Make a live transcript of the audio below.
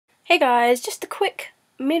Hey guys, just a quick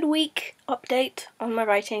midweek update on my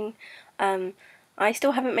writing. I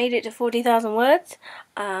still haven't made it to 40,000 words.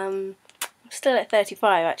 I'm still at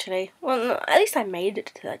 35 actually. Well, no, at least I made it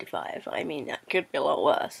to 35. I mean, that could be a lot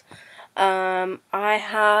worse. I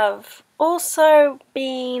have also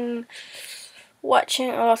been watching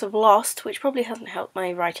a lot of Lost, which probably hasn't helped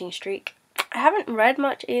my writing streak. I haven't read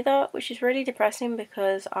much either, which is really depressing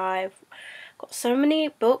because I've got so many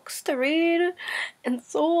books to read and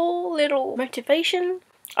so little motivation.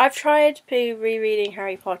 I've tried to be rereading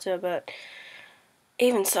Harry Potter, but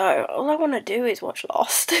even so, all I want to do is watch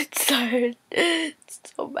Lost. It's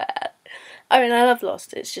so bad. I mean, I love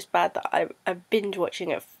Lost. It's just bad that I binge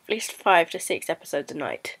watching at least 5 to 6 episodes a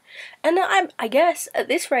night. And I guess at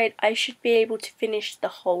this rate I should be able to finish the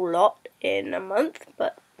whole lot in a month,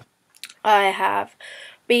 but I have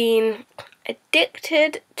been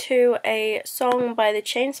addicted to a song by the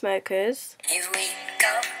Chainsmokers. If we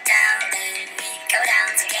go down, then we go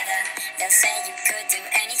down together. They'll say you could do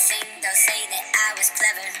anything, they'll say that I was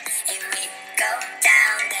clever. If we go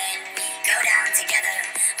down, then we go down together.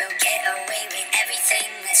 We'll get away with everything,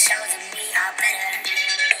 let's show them we are better.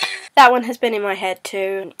 That one has been in my head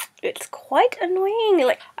too. It's quite annoying.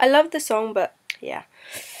 Like, I love the song, but yeah.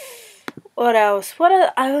 What else? I'm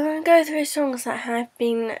gonna go through songs that have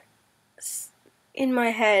been in my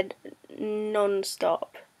head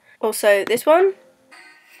non-stop. Also, this one.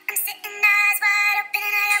 I'm sitting eyes wide open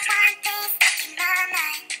and I got one thing stuck in my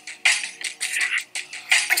mind.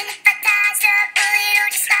 Wondering if I dodged a bullet or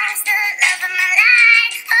just lost the love of my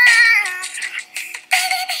life. Oh,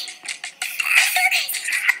 baby, I feel crazy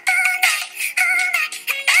all night, and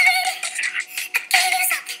every day. I gave you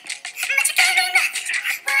something, but you gave me nothing.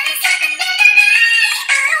 What is happening tonight?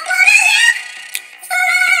 I don't wanna live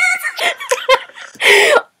forever.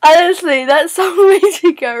 Honestly, that song makes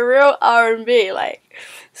me go real R&B, like,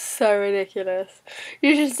 so ridiculous.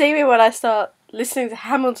 You should see me when I start listening to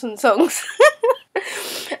Hamilton songs.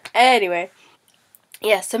 Anyway,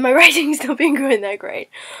 yeah, so my writing's not been going that great,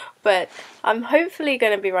 but I'm hopefully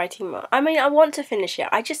going to be writing more. I mean, I want to finish it.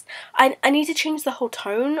 I need to change the whole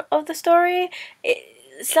tone of the story.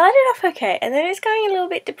 It started off okay, and then it's going a little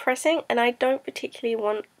bit depressing, and I don't particularly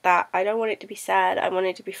want that. I don't want it to be sad. I want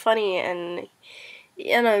it to be funny and,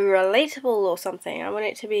 you know, relatable or something. I want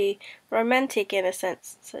it to be romantic in a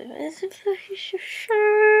sense. So,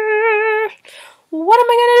 what am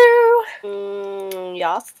I gonna do?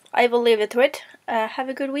 Yes, I will leave it to it. Have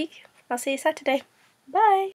a good week. I'll see you Saturday. Bye.